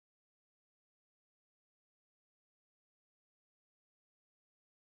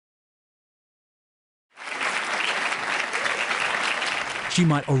She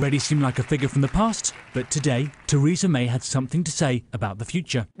might already seem like a figure from the past, but today, Theresa May had something to say about the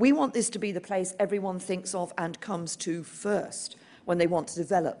future. We want this to be the place everyone thinks of and comes to first when they want to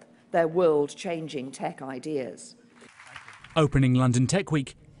develop their world-changing tech ideas. Opening London Tech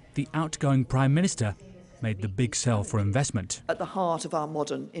Week, the outgoing Prime Minister made the big sell for investment. At the heart of our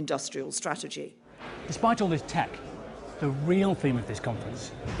modern industrial strategy. Despite all this tech, the real theme of this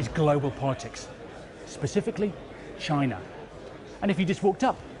conference is global politics, specifically China. And if you just walked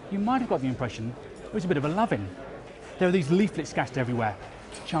up, you might have got the impression it was a bit of a love-in. There are these leaflets scattered everywhere.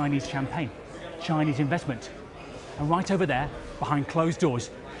 Chinese champagne, Chinese investment. And right over there, behind closed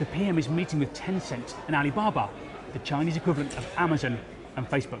doors, the PM is meeting with Tencent and Alibaba, the Chinese equivalent of Amazon and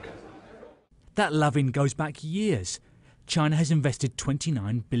Facebook. That love-in goes back years. China has invested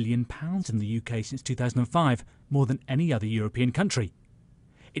 £29 billion in the UK since 2005, more than any other European country.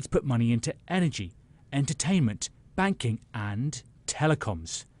 It's put money into energy, entertainment, banking and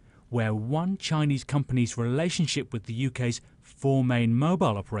telecoms, where one Chinese company's relationship with the UK's 4 main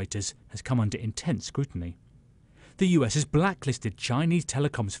mobile operators has come under intense scrutiny. The US has blacklisted Chinese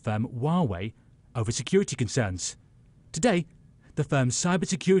telecoms firm Huawei over security concerns. Today, the firm's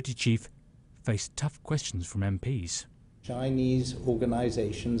cybersecurity chief faced tough questions from MPs. Chinese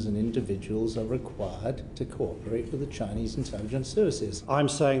organisations and individuals are required to cooperate with the Chinese intelligence services. I'm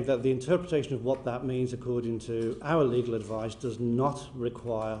saying that the interpretation of what that means, according to our legal advice, does not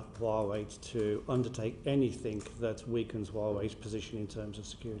require Huawei to undertake anything that weakens Huawei's position in terms of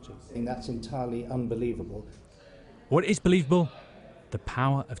security. I think that's entirely unbelievable. What is believable? The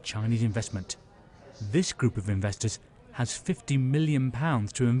power of Chinese investment. This group of investors has £50 million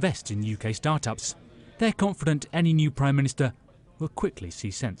to invest in UK startups. They're confident any new Prime Minister will quickly see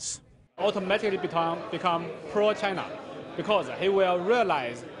sense. Automatically become pro-China because he will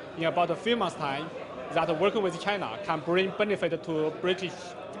realize in about a few months' time that working with China can bring benefit to British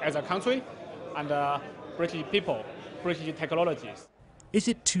as a country and British people, British technologies. Is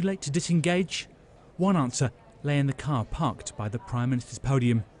it too late to disengage? One answer lay in the car parked by the Prime Minister's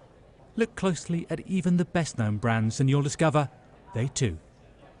podium. Look closely at even the best-known brands and you'll discover they too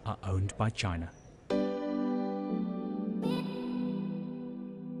are owned by China.